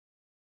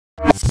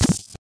Hey,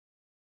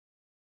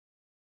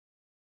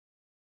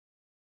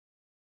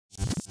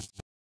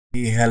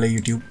 hello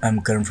YouTube, I'm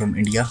Karan from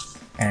India,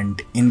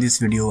 and in this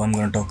video I'm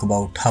going to talk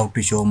about how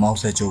to show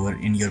mouse hover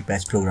in your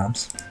patch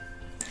programs.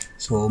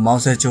 So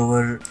mouse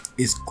hover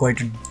is quite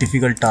a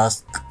difficult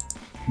task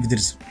with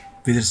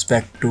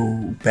respect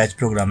to patch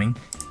programming.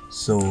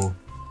 So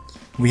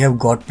we have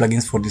got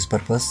plugins for this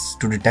purpose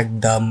to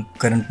detect the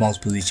current mouse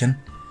position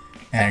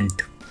and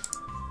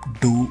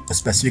do a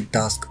specific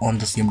task on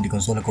the CMD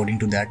console according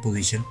to that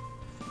position.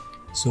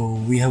 So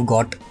we have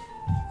got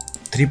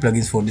 3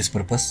 plugins for this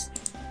purpose,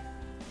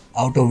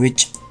 out of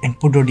which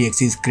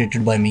input.exe is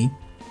created by me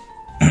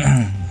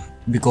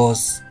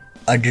because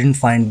I didn't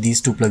find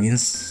these 2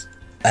 plugins.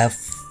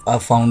 I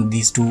found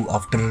these 2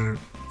 after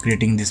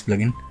creating this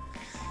plugin.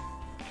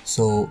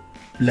 So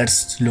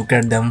let's look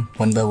at them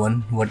one by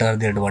one. What are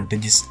their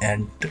advantages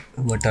and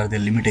what are their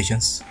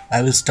limitations?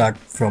 I will start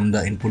from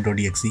the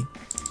input.exe,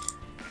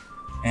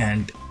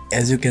 and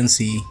as you can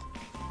see,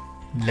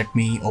 let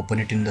me open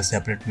it in the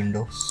separate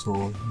window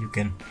so you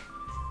can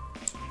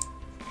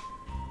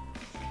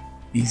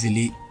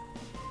easily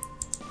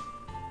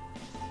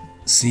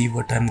see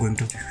what I'm going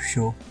to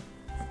show.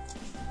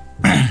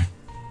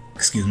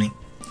 Excuse me.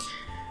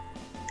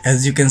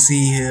 As you can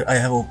see here, I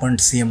have opened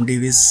CMD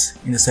viz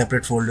in a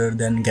separate folder,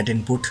 then get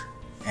input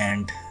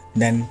and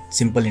then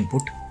simple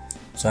input.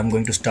 So I'm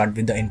going to start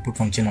with the input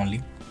function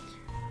only.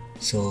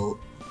 So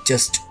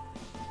just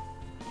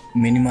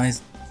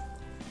minimize.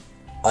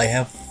 I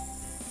have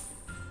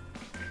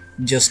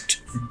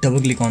just double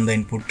click on the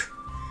input,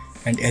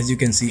 and as you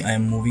can see I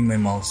am moving my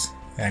mouse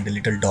and a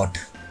little dot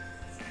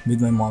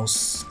with my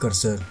mouse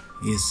cursor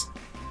is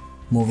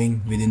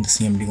moving within the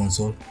CMD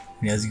console.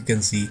 And as you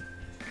can see,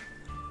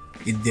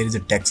 there is a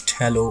text,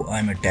 hello, I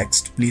am a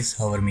text, please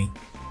hover me,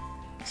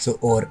 so,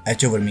 or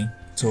hover me.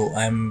 So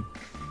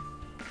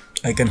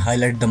I can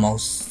highlight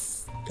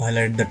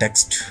the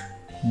text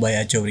by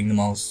hovering the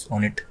mouse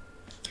on it.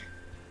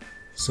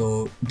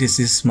 So this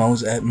is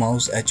mouse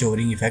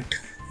hovering effect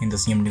in the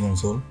CMD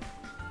console.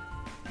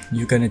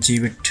 You can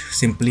achieve it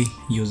simply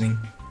using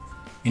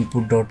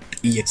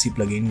input.exe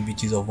plugin,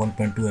 which is of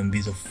 1.2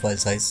 MB of file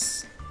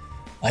size.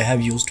 I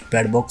have used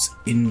padbox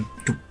in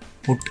to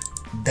put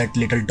that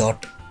little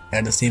dot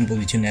at the same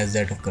position as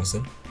that of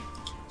cursor.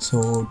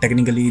 So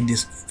technically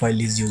this file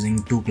is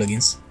using 2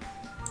 plugins.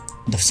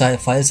 The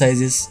file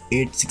size is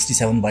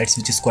 867 bytes,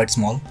 which is quite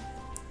small,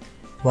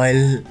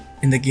 while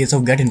in the case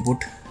of get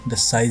input the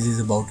size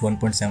is about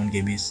 1.7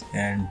 KB,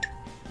 and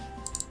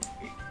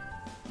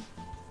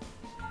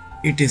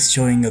it is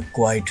showing a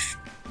quite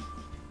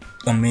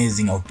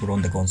amazing output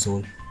on the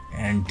console.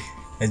 And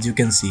as you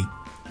can see,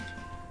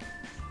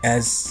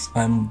 as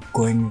I'm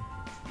going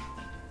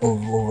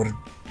over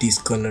these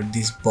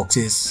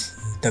boxes,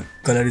 the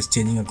color is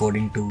changing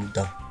according to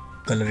the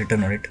color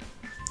written on it.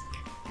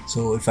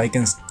 So if I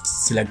can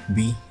select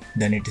B,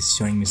 then it is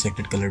showing me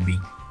selected color B.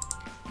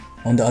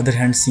 On the other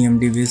hand,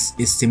 CMD viz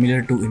is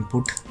similar to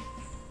input,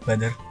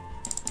 whether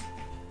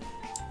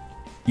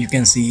you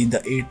can see the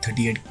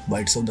 838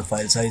 bytes of the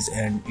file size,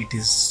 and it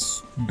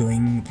is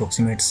doing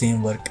approximate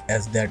same work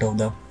as that of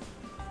the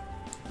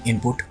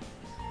input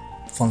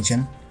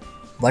function,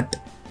 but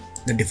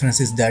the difference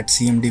is that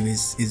CMD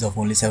viz is of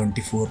only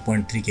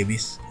 74.3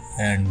 KB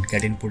and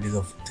get input is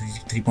of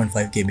 3.5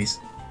 KB,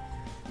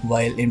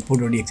 while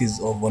input.exe is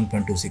of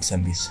 1.26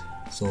 MB.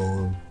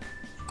 So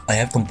I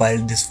have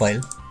compiled this file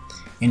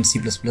in C++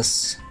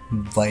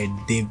 by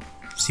the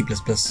C++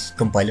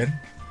 compiler.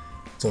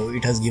 So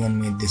it has given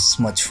me this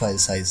much file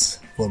size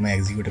for my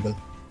executable.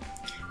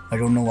 I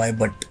don't know why,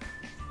 but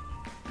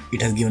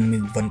it has given me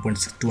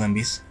 1.62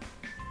 MB.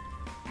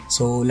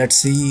 So let's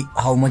see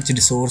how much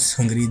resource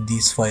hungry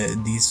these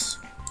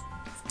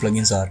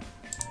plugins are.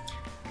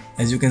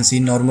 As you can see,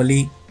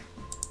 normally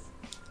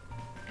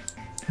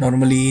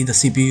the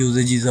CPU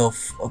usage is of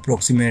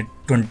approximate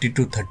 20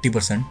 to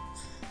 30%,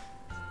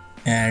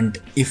 and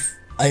if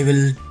I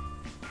will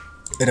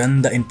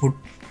run the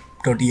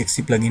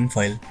input.exe plugin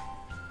file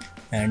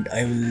and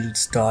I will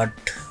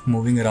start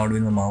moving around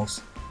with my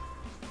mouse,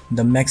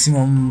 the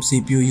maximum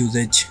CPU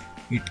usage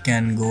it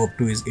can go up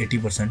to is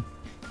 80%.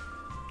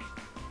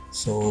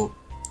 So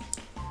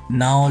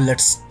now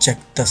let's check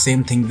the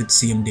same thing with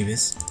CMD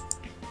viz,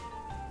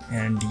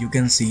 and you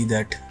can see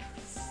that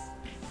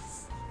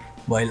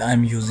while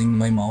I'm using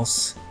my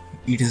mouse,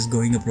 it is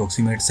going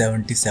approximate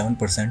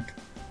 77%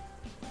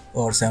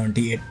 or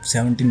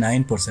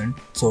 79%,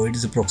 so it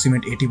is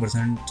approximate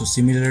 80%, so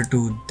similar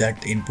to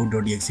that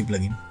input.exe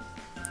plugin.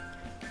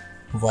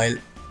 While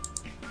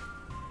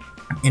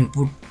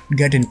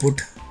get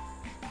input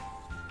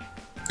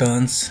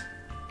turns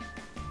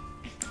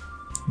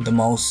the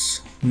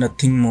mouse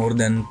nothing more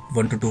than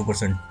 1 to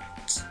 2%.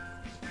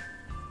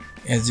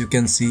 As you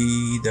can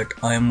see that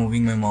I am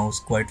moving my mouse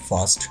quite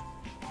fast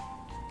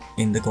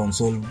in the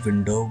console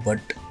window, but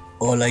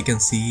all I can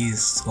see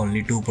is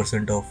only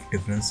 2% of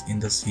difference in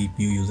the CPU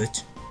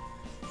usage,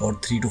 or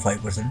 3 to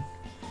 5%.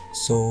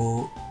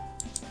 So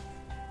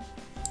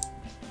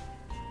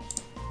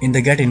in the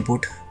get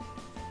input,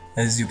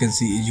 As you can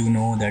see, you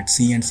know that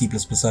C and C++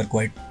 are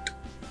quite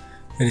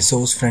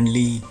resource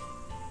friendly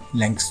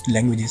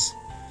languages.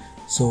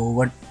 So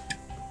what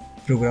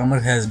programmer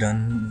has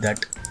done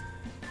that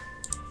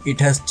it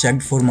has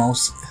checked for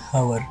mouse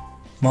hover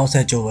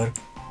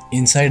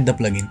inside the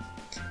plugin,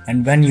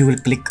 and when you will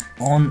click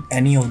on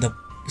any of the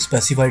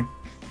specified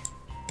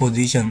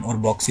position or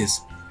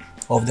boxes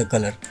of the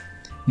color,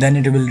 then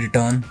it will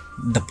return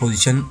the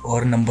position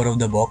or number of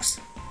the box.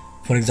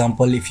 For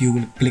example, if you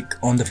will click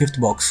on the 5th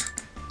box,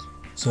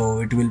 so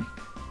it will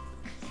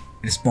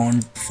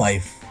respond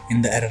 5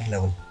 in the error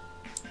level.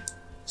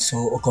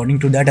 So according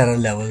to that error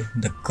level,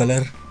 the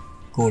color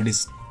code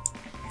is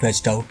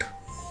fetched out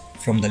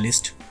from the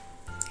list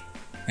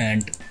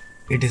and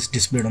it is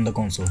displayed on the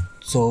console.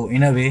 So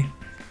in a way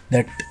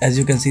that, as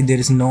you can see, there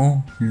is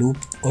no loop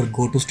or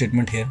go to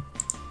statement here.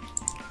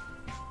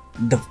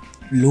 The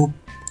loop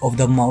of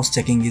the mouse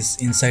checking is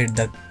inside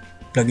the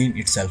plugin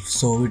itself,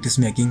 so it is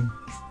making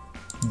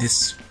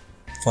this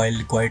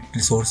file quite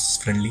resource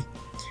friendly.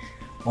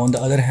 On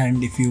the other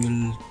hand, if you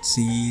will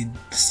see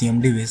the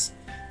CMD viz,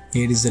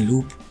 here is the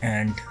loop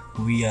and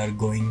we are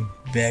going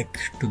back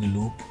to the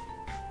loop.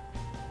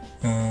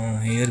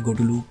 Here go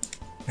to loop,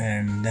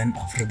 and then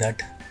after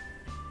that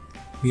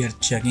we are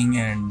checking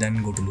and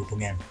then go to loop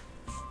again.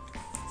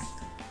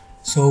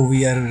 So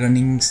we are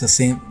running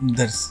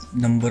the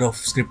number of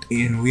script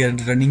in, we are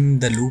running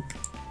the loop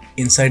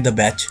inside the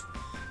batch,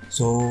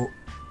 so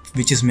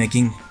which is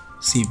making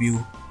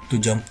CPU to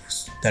jump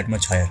that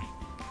much higher.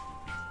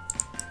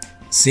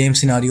 Same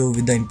scenario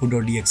with the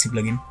input.exe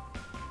plugin,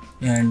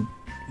 and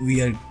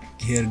we are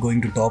here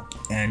going to top,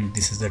 and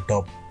this is the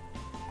top,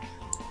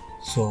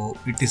 so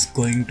it is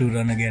going to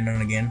run again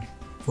and again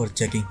for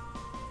checking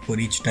for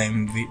each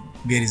time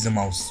where is the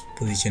mouse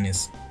position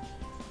is.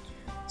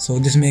 So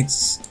this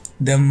makes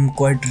them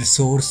quite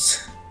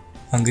resource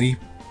hungry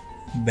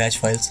batch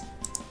files.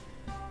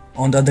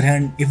 On the other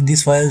hand, if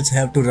these files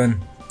have to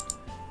run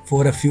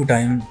for a few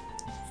time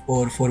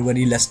or for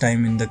very less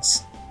time in the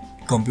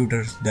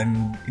computer,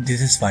 then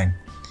this is fine.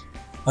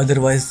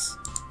 Otherwise,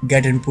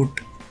 get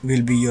input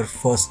will be your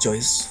first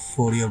choice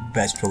for your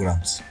batch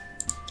programs.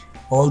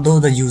 Although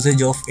the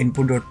usage of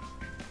input.exe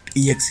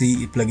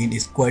plugin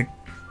is quite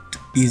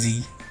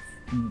easy,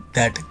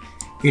 that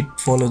it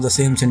follows the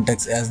same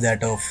syntax as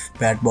that of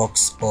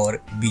patbox or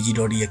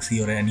bg.exe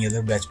or any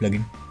other batch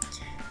plugin.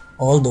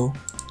 Although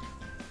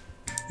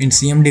in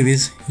CMD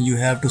viz you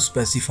have to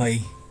specify,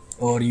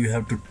 or you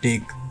have to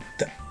take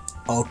the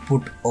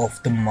output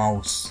of the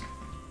mouse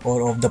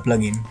or of the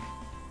plugin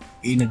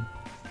in a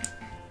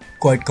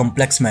quite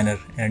complex manner,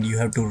 and you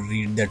have to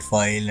read that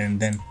file and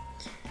then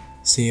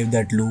save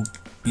that loop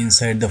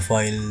inside the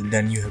file,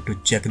 then you have to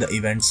check the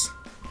events.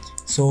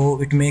 So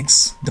it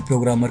makes the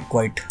programmer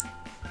quite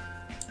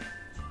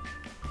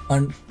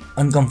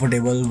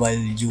uncomfortable while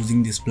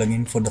using this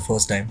plugin for the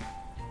first time,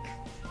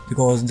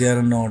 because they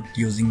are not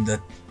using the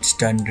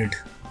standard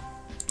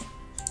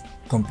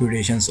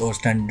computations or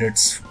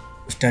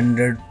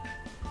standard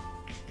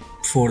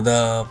for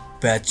the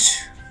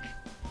patch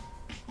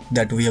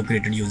that we have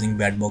created using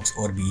Batbox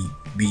or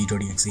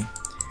bg.exe.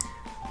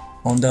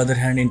 On the other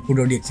hand,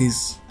 input.exe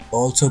is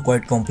also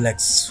quite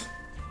complex.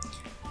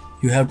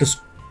 You have to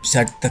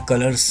set the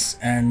colors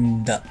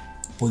and the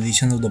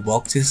positions of the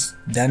boxes,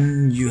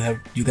 then you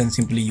can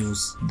simply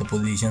use the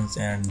positions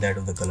and that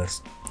of the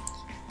colors.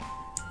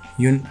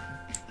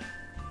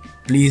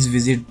 Please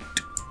visit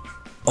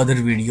other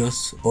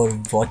videos or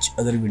watch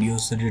other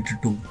videos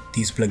related to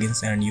these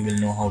plugins and you will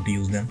know how to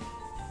use them.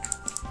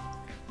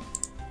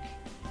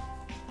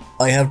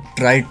 I have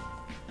tried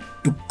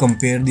to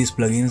compare these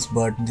plugins,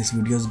 but this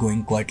video is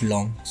going quite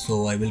long,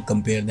 so I will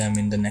compare them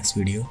in the next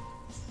video.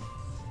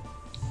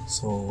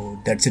 So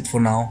that's it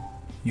for now.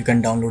 You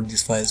can download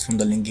these files from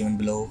the link given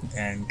below,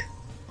 and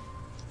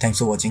thanks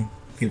for watching.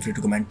 Feel free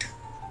to comment.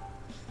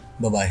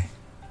 Bye bye.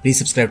 Please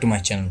subscribe to my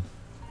channel.